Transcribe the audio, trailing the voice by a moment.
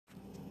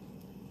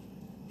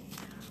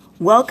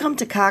Welcome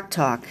to Cock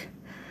Talk.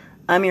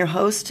 I'm your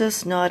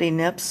hostess, Naughty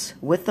Nips,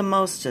 with the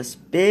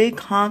mostest big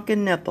honkin'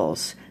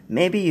 nipples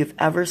maybe you've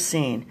ever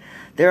seen.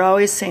 They're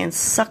always saying,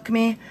 suck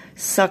me,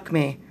 suck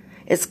me.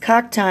 It's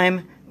cock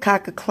time,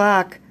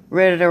 cock-a-clock,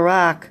 ready to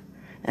rock.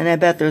 And I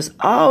bet there's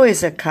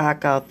always a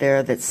cock out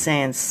there that's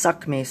saying,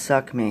 suck me,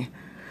 suck me.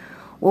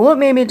 Well, what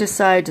made me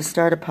decide to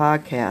start a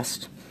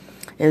podcast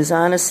is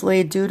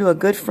honestly due to a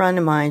good friend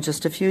of mine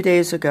just a few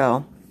days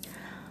ago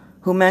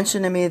who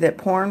mentioned to me that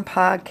porn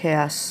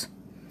podcasts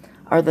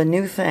are the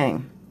new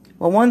thing.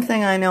 Well, one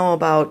thing I know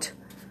about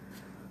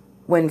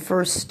when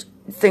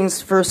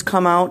things first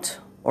come out,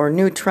 or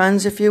new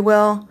trends, if you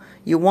will,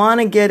 you want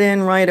to get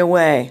in right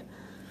away.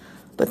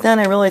 But then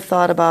I really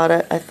thought about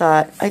it.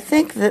 I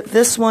think that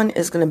this one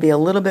is going to be a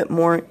little bit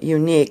more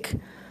unique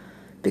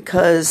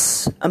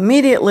because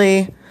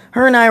immediately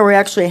her and I were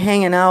actually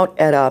hanging out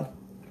at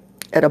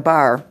a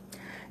bar,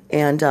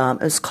 and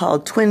it's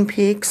called Twin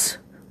Peaks,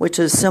 which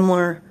is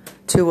similar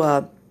to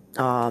a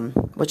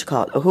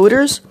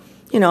Hooters.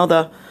 You know,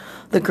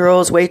 the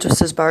girls,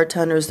 waitresses,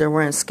 bartenders, they're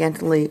wearing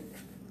scantily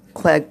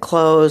clad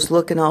clothes,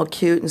 looking all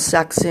cute and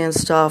sexy and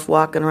stuff,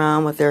 walking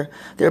around with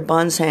their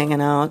buns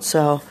hanging out.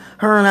 So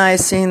her and I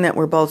seen that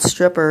we're both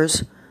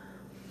strippers,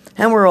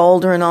 and we're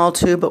older and all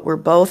too, but we're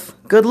both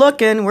good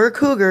looking. We're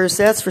cougars,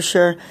 that's for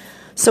sure.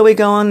 So we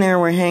go in there,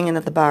 we're hanging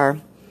at the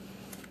bar.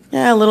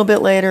 Yeah, a little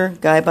bit later,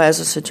 guy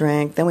buys us a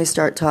drink. Then we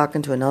start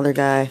talking to another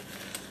guy,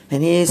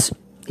 and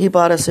he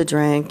bought us a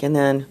drink, and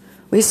then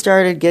we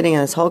started getting in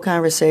this whole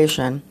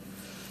conversation,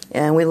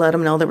 and we let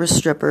him know that we're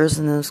strippers,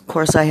 and then, of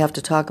course, I have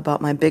to talk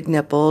about my big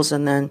nipples,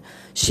 and then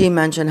she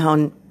mentioned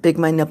how big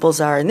my nipples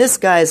are, and this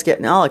guy is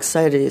getting all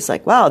excited. He's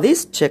like, wow,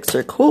 these chicks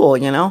are cool,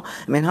 you know?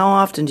 I mean, how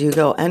often do you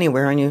go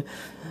anywhere and you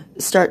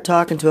start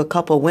talking to a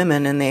couple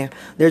women, and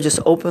they're just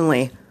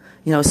openly,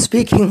 you know,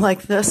 speaking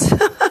like this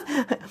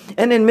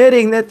and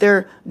admitting that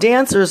they're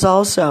dancers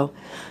also.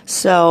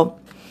 So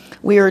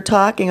we were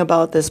talking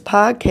about this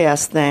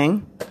podcast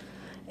thing,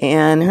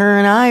 and her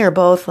and I are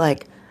both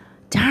like,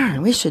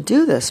 darn, we should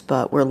do this,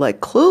 but we're like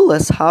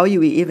clueless how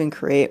you even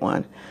create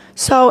one.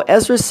 So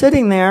as we're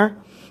sitting there,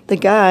 the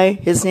guy,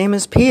 his name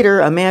is Peter.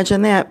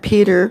 Imagine that,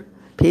 Peter.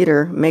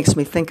 Peter makes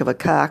me think of a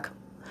cock,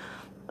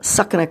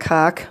 sucking a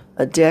cock,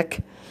 a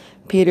dick.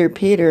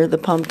 Peter, the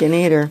pumpkin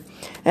eater.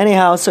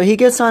 Anyhow, so he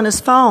gets on his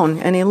phone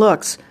and he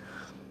looks,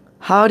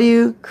 how do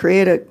you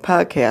create a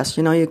podcast?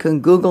 You know, you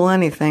can Google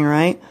anything,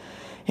 right?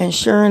 And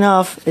sure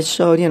enough, it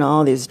showed, you know,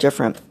 all these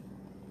different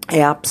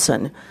apps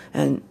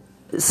and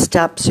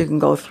steps you can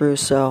go through.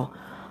 So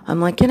I'm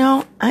like, you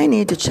know, I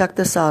need to check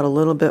this out a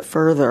little bit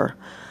further.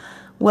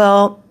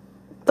 Well,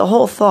 the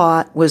whole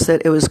thought was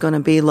that it was going to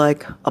be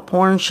like a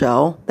porn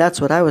show. That's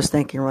what I was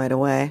thinking right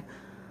away.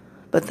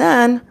 But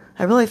then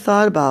I really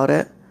thought about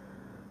it.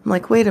 I'm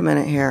like, wait a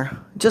minute here.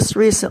 Just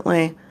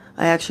recently,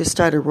 I actually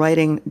started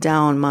writing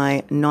down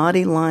my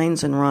naughty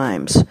lines and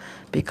rhymes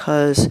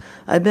because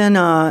I've been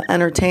an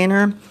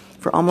entertainer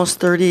for almost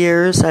 30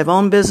 years. I've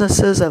owned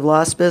businesses. I've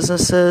lost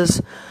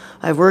businesses.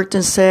 I've worked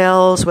in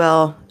sales.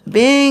 Well,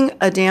 being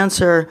a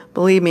dancer,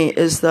 believe me,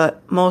 is the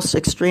most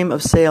extreme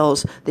of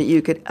sales that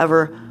you could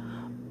ever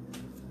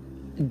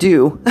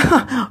do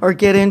or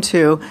get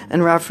into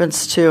in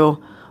reference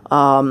to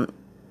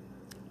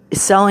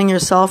selling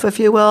yourself, if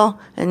you will.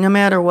 And no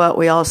matter what,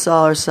 we all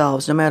sell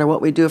ourselves, no matter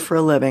what we do for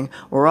a living.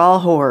 We're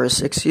all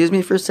whores. Excuse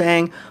me for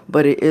saying,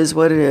 but it is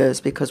what it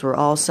is because we're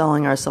all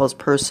selling ourselves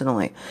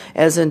personally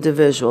as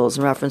individuals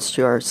in reference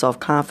to our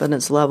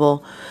self-confidence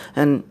level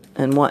and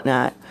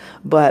whatnot.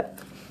 But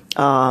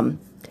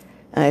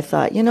I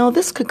thought, you know,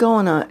 this could go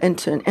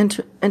into an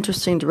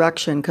interesting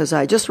direction because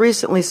I just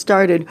recently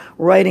started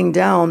writing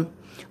down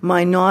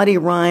my naughty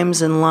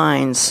rhymes and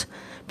lines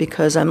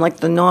because I'm like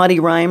the naughty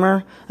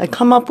rhymer. I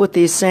come up with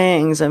these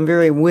sayings. I'm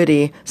very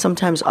witty,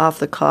 sometimes off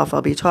the cuff.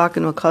 I'll be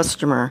talking to a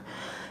customer,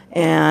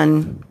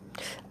 and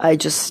I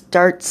just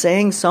start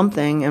saying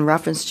something in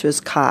reference to his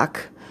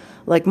cock.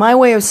 Like my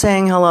way of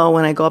saying hello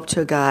when I go up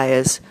to a guy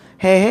is,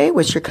 hey,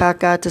 what's your cock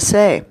got to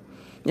say?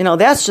 You know,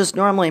 that's just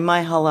normally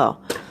my hello.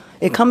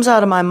 It comes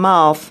out of my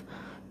mouth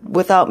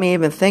without me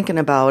even thinking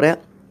about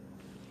it.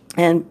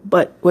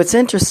 But what's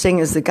interesting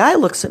is the guy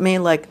looks at me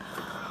like,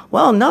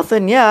 well,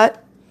 nothing yet.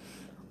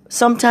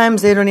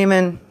 Sometimes they don't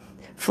even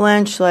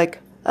flinch, like,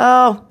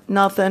 oh,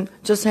 nothing,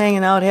 just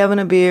hanging out, having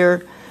a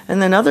beer.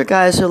 And then other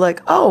guys are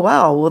like, oh,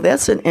 wow, well,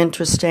 that's an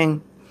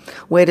interesting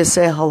way to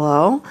say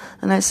hello.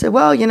 And I say,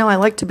 well, you know, I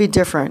like to be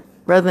different.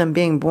 Rather than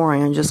being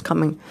boring and just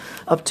coming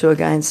up to a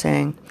guy and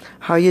saying,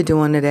 how are you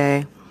doing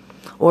today?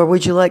 Or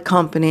would you like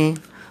company?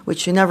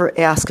 Which you never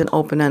ask an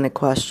open-ended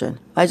question.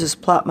 I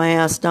just plop my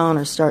ass down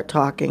or start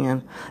talking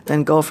and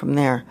then go from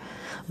there.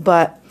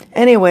 But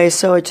anyway,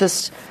 so it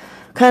just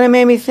kind of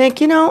made me think,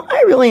 you know,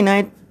 I really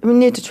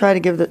need to try to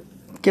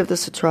give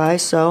this a try.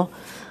 So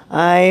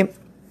I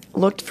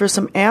looked for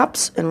some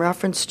apps in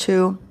reference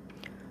to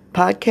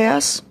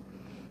podcasts,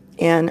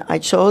 and I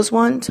chose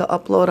one to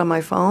upload on my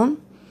phone.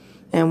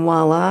 And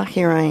voila,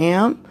 here I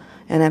am.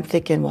 And I'm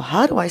thinking, well,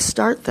 how do I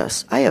start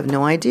this? I have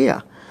no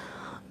idea.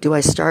 Do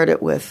I start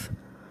it with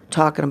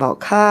talking about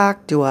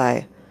cock? Do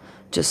I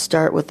just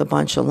start with a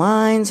bunch of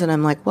lines? And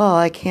I'm like, well,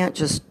 I can't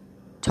just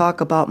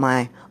talk about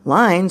my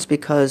lines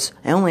because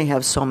I only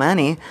have so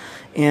many.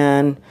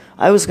 And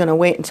I was going to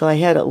wait until I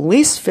had at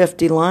least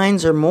 50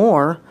 lines or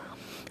more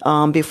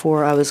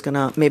before I was going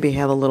to maybe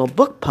have a little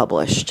book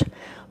published.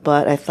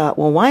 But I thought,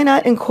 well, why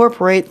not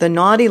incorporate the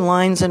naughty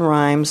lines and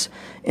rhymes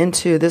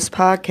into this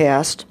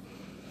podcast?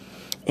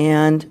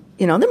 And,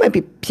 there might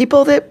be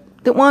people that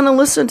want to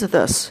listen to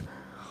this.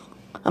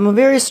 I'm a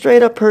very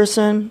straight-up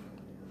person.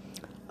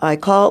 I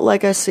call it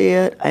like I see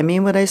it. I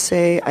mean what I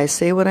say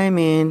what I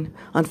mean.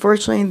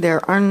 Unfortunately,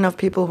 there aren't enough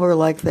people who are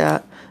like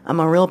that. I'm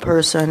a real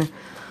person.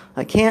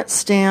 I can't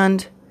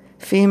stand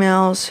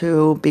females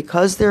who,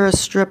 because they're a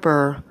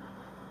stripper,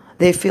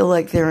 they feel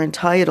like they're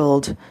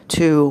entitled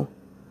to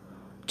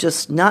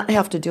just not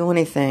have to do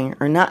anything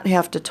or not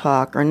have to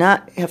talk or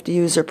not have to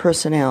use their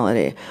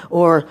personality.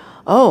 Or,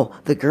 oh,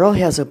 the girl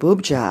has a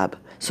boob job,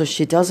 so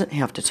she doesn't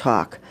have to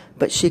talk,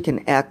 but she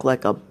can act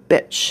like a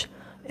bitch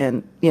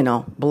and,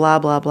 blah,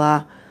 blah,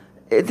 blah.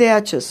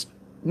 That just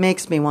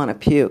makes me want to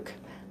puke.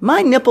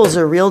 My nipples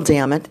are real,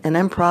 damn it, and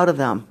I'm proud of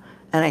them.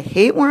 And I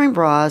hate wearing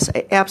bras.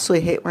 I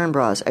absolutely hate wearing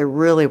bras. I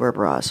really wear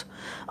bras.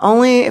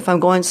 Only if I'm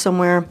going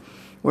somewhere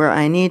where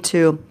I need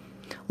to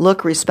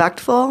look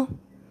respectful.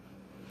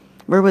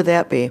 Where would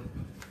that be?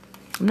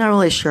 I'm not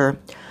really sure.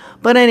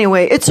 But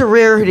anyway, it's a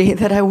rarity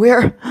that I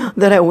wear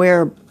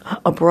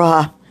a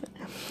bra.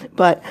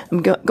 But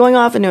I'm going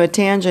off into a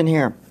tangent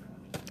here.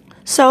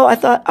 So I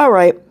thought, all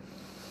right.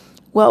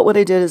 Well, what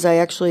I did is I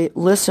actually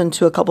listened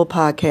to a couple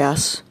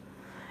podcasts,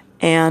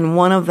 and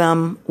one of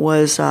them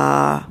was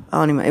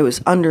it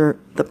was under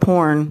the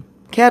porn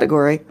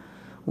category,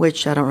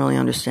 which I don't really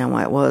understand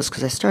why it was,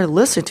 because I started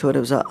listening to it. It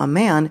was a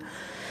man,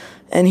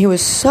 and he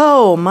was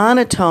so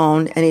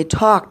monotone, and he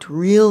talked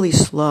really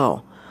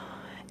slow.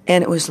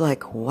 And it was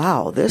like,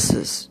 wow,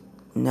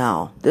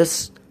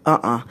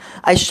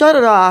 I shut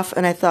it off,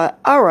 and I thought,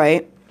 all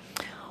right,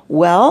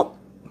 well,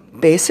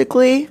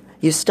 basically,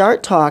 you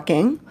start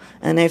talking,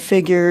 and I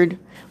figured,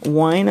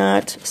 why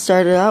not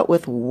start it out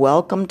with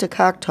welcome to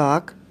Cock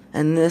Talk,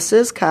 and this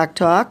is Cock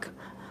Talk.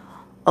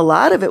 A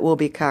lot of it will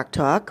be Cock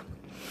Talk,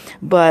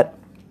 but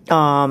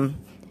got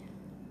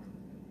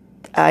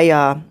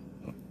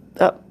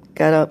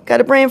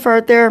a brain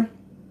fart there.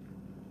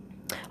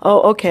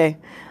 Oh, okay.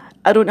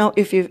 I don't know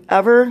if you've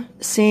ever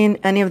seen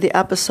any of the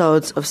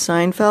episodes of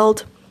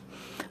Seinfeld,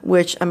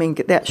 which,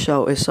 that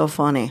show is so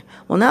funny.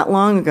 Well, not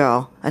long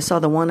ago, I saw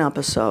the one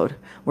episode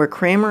where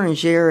Kramer and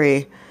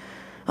Jerry,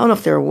 I don't know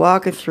if they were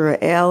walking through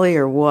an alley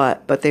or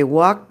what, but they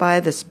walked by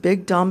this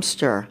big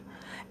dumpster,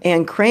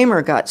 and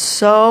Kramer got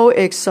so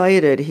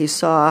excited he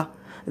saw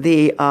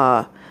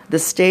the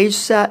stage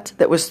set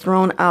that was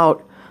thrown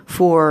out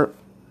for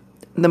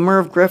the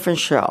Merv Griffin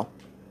show.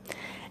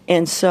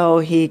 And so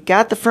he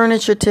got the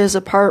furniture to his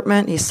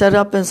apartment. He set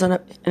up in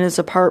his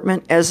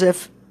apartment as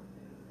if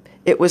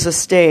it was a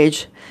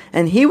stage,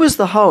 and he was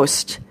the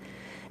host.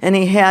 And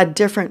he had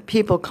different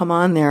people come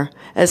on there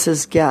as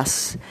his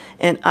guests.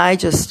 And I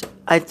just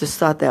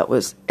thought it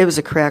was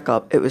a crack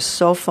up. It was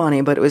so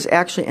funny, but it was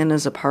actually in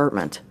his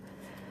apartment.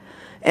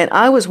 And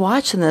I was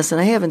watching this,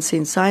 and I haven't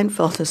seen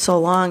Seinfeld in so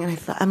long, and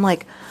I'm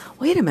like,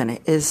 wait a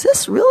minute, is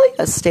this really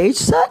a stage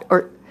set?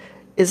 Or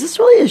is this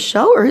really his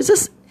show? Or is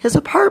this his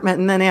apartment?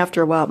 And then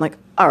after a while, I'm like,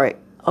 all right,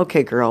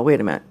 okay, girl,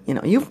 wait a minute.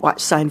 You've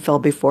watched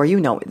Seinfeld before.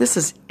 This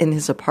is in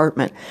his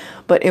apartment.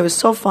 But it was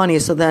so funny.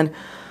 So then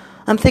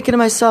I'm thinking to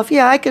myself,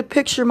 yeah, I could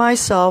picture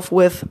myself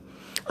with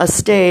a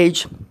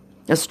stage,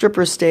 a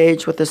stripper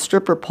stage with a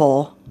stripper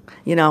pole,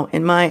 in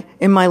my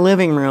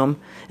living room,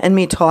 and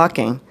me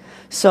talking.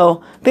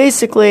 So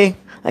basically,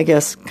 I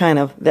guess kind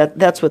of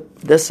that's what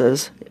this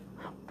is.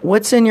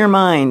 What's in your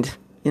mind?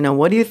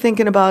 What are you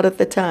thinking about at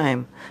the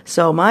time?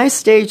 So my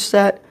stage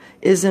set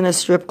is in a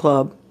strip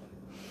club,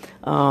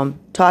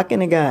 talking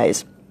to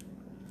guys.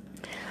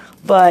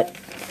 But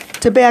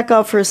to back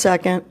up for a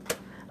second,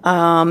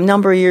 a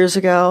number of years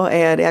ago, I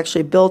had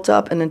actually built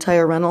up an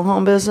entire rental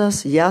home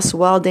business. Yes,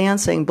 while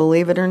dancing,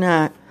 believe it or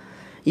not.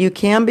 You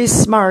can be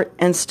smart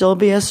and still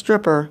be a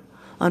stripper.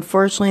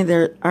 Unfortunately,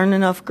 there aren't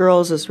enough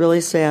girls. It's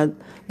really sad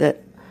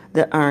that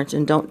aren't,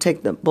 and don't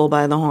take the bull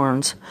by the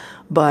horns.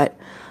 But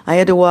I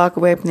had to walk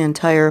away from the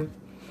entire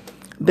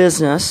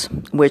business,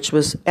 which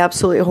was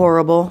absolutely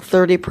horrible.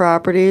 30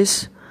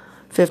 properties,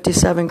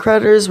 57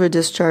 creditors were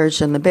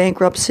discharged in the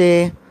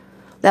bankruptcy.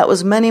 That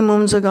was many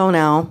moons ago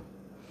now.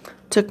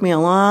 Took me a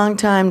long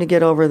time to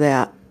get over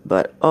that.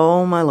 But,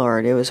 oh my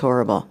Lord, it was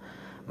horrible.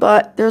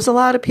 But there's a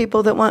lot of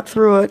people that went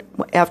through it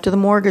after the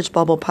mortgage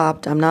bubble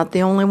popped. I'm not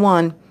the only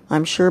one.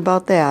 I'm sure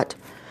about that.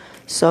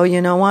 So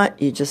you know what?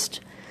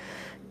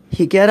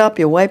 You get up,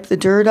 you wipe the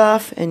dirt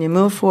off, and you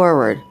move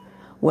forward.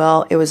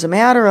 Well, it was a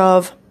matter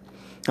of,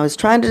 I was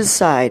trying to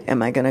decide,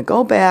 am I going to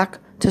go back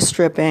to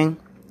stripping,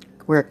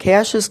 where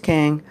cash is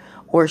king,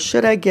 or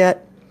should I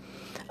get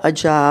a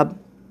job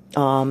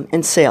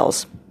in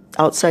sales,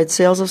 outside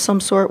sales of some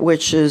sort,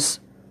 which is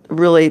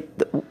really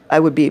I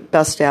would be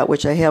best at,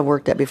 which I have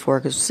worked at before,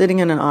 because sitting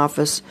in an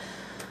office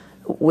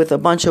with a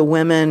bunch of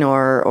women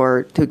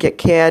or to get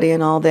catty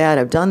and all that.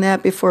 I've done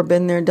that before,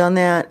 been there, done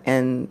that,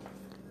 and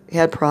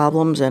had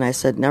problems. And I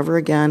said, never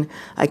again.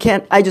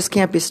 I just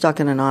can't be stuck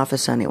in an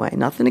office anyway.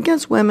 Nothing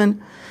against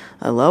women.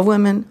 I love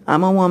women.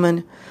 I'm a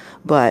woman,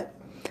 but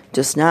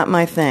just not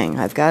my thing.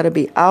 I've got to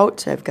be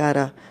out. I've got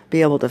to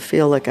be able to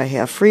feel like I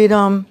have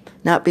freedom,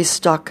 not be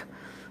stuck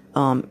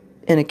in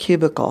a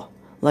cubicle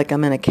like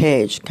I'm in a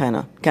cage kind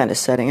of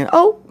setting. And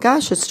oh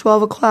gosh, it's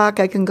 12 o'clock.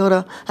 I can go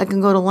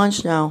to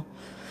lunch now.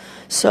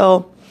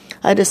 So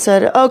I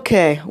decided,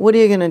 okay, what are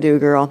you going to do,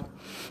 girl?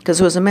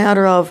 Because it was a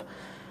matter of,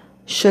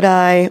 should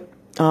I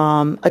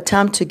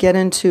attempt to get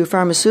into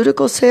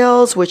pharmaceutical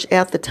sales, which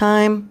at the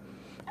time,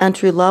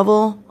 entry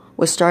level,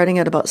 was starting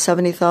at about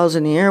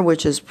 $70,000 a year,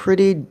 which is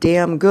pretty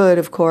damn good,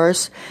 of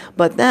course.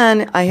 But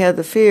then I had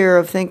the fear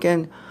of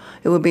thinking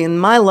it would be in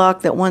my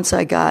luck that once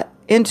I got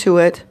into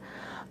it,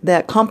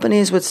 that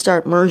companies would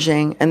start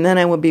merging, and then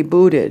I would be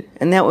booted.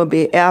 And that would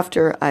be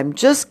after I'm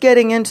just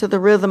getting into the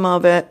rhythm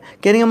of it,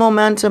 getting a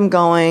momentum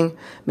going,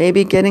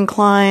 maybe getting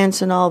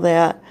clients and all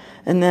that,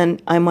 and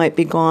then I might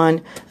be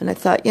gone. And I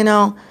thought,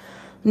 no,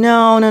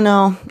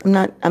 I'm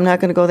not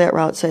going to go that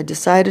route. So I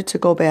decided to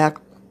go back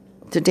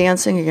to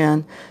dancing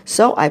again.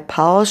 So I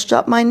polished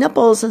up my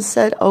nipples and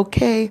said,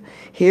 okay,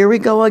 here we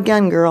go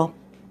again, girl.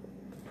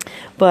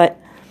 But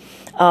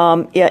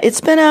yeah,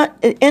 it's been an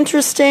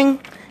interesting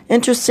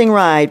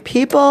ride.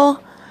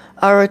 People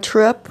are a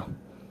trip,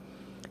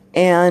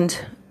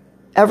 and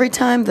every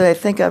time that I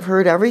think I've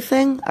heard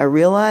everything, I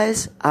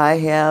realize I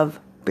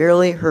have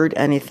barely heard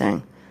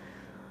anything.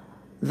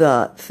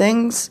 The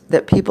things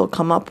that people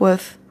come up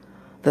with,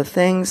 the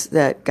things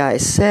that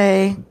guys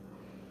say,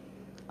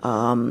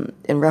 in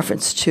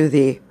reference to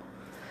the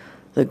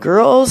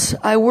girls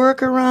I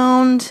work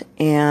around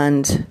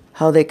and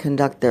how they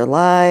conduct their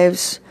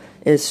lives,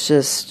 it's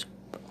just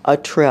a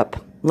trip.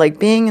 Like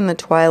being in the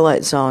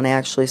Twilight Zone,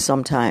 actually,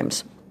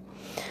 sometimes.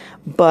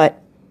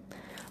 But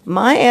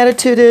my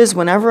attitude is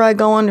whenever I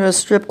go into a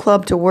strip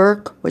club to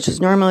work, which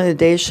is normally the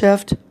day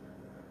shift,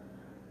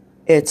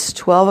 it's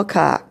 12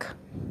 o'clock.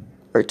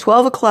 Or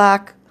 12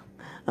 o'clock.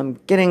 I'm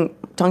getting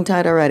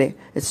tongue-tied already.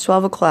 It's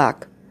 12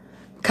 o'clock.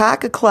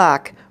 Cock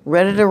o'clock.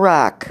 Ready to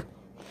rock.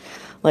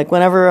 Like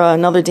whenever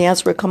another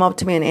dancer would come up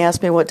to me and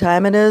ask me what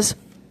time it is,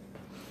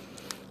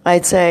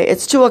 I'd say,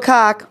 it's 2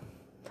 o'clock.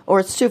 Or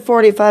it's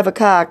 2:45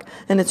 o'clock,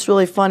 and it's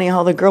really funny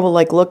how the girl will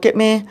look at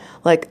me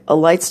like a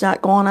light's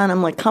not going on.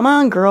 I'm like, come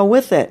on, girl,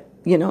 with it.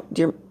 You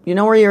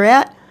know where you're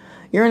at?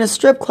 You're in a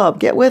strip club.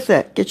 Get with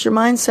it. Get your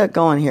mindset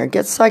going here.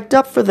 Get psyched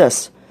up for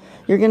this.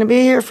 You're going to be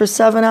here for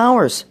 7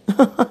 hours.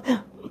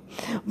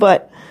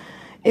 But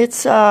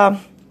it's had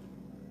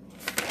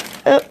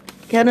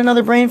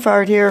another brain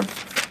fart here.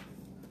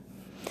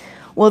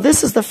 Well,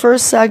 this is the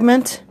first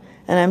segment,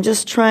 and I'm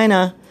just trying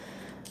to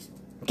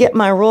get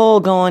my roll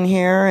going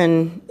here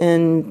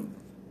and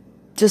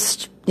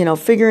just,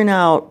 figuring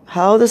out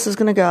how this is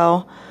going to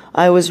go.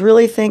 I was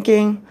really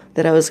thinking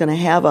that I was going to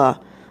have a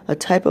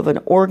type of an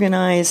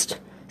organized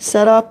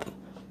setup.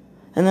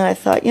 And then I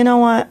thought, you know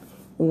what?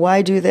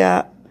 Why do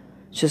that?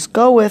 Just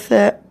go with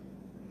it.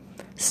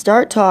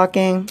 Start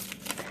talking.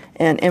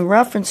 And in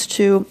reference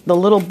to the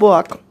little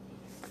book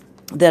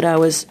that I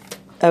was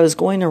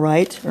going to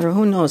write, or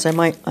who knows, I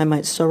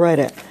might still write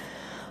it.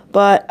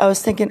 But I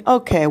was thinking,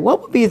 okay,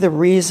 what would be the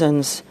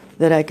reasons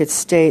that I could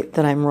state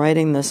that I'm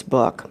writing this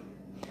book?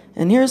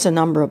 And here's a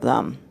number of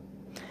them.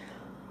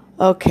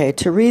 Okay,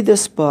 to read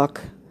this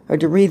book, or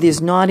to read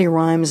these naughty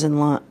rhymes and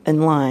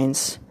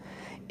lines,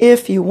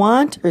 if you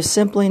want or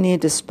simply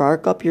need to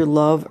spark up your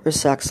love or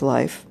sex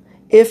life,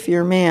 if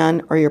your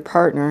man or your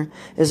partner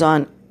is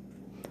on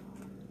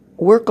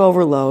work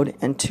overload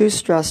and too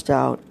stressed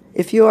out,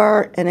 if you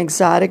are an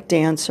exotic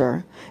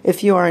dancer,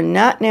 if you are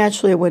not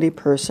naturally a witty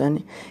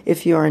person,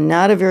 if you are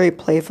not a very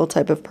playful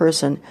type of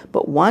person,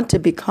 but want to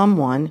become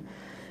one,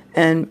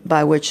 and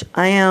by which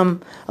I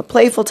am a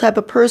playful type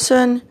of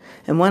person,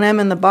 and when I'm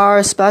in the bar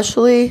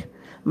especially,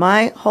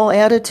 my whole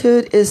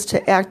attitude is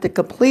to act the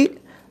complete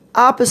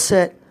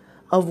opposite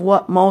of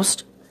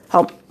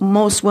how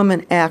most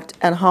women act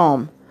at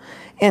home.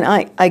 And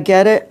I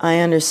get it, I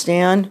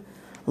understand.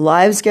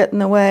 Lives get in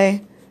the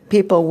way,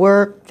 people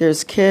work,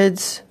 there's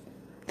kids,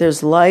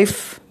 there's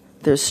life,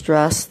 there's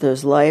stress,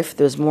 there's life,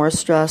 there's more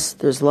stress,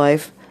 there's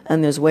life,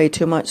 and there's way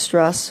too much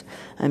stress.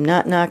 I'm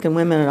not knocking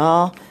women at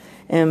all,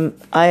 and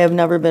I have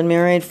never been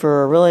married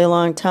for a really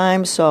long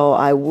time, so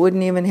I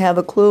wouldn't even have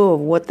a clue of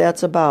what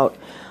that's about.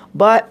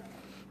 But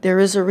there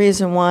is a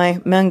reason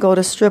why men go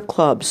to strip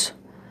clubs.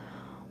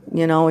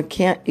 You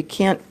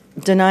can't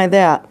deny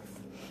that.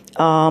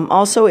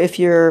 Also, if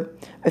you're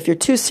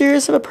too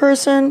serious of a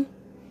person,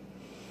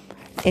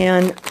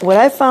 and what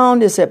I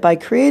found is that by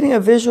creating a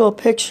visual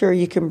picture,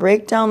 you can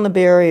break down the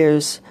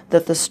barriers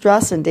that the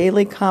stress and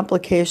daily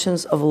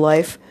complications of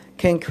life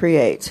can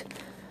create.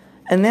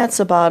 And that's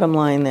the bottom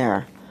line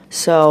there.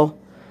 So,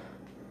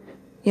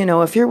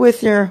 if you're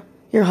with your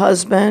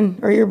husband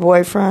or your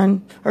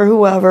boyfriend or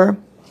whoever,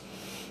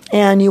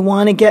 and you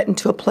want to get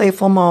into a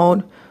playful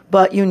mode,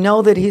 but you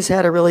know that he's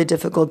had a really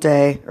difficult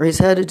day or he's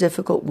had a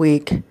difficult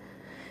week,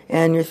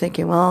 and you're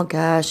thinking, well,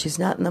 gosh, he's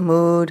not in the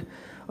mood,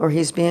 or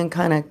he's being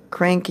kind of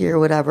cranky or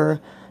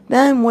whatever,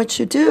 then what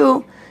you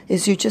do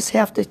is you just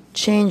have to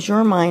change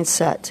your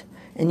mindset,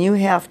 and you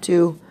have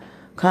to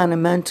kind of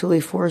mentally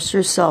force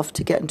yourself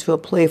to get into a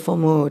playful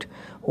mood,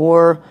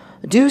 or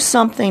do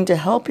something to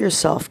help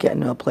yourself get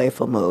into a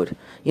playful mood.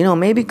 You know,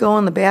 maybe go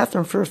in the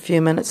bathroom for a few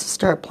minutes and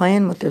start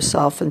playing with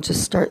yourself and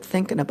just start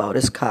thinking about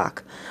his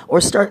cock. Or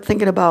start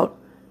thinking about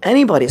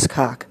anybody's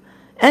cock.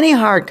 Any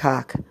hard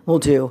cock will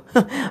do.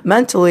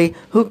 Mentally,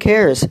 who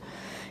cares?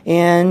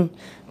 And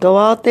go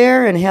out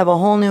there and have a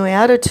whole new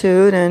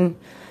attitude and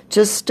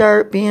just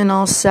start being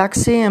all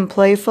sexy and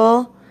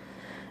playful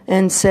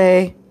and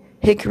say,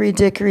 hickory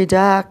dickory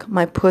dock,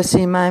 my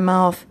pussy, my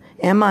mouth,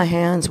 and my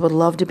hands would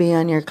love to be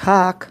on your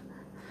cock.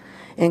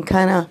 And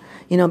kind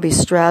of, be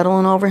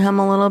straddling over him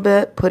a little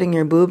bit, putting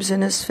your boobs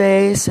in his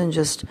face and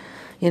just,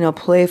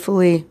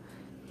 playfully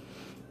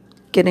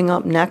getting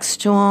up next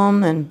to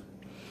him. And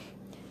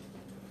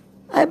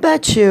I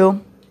bet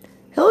you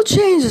he'll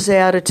change his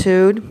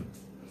attitude.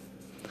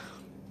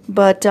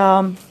 But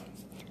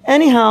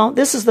anyhow,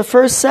 this is the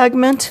first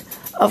segment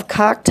of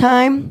Cock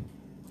Time,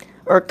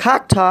 or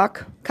Cock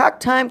Talk. Cock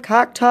Time,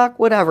 Cock Talk,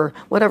 whatever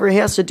it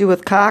has to do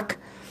with cock.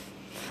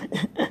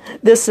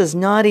 This is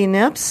Naughty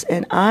Nips,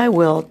 and I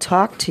will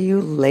talk to you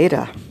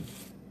later.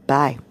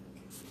 Bye.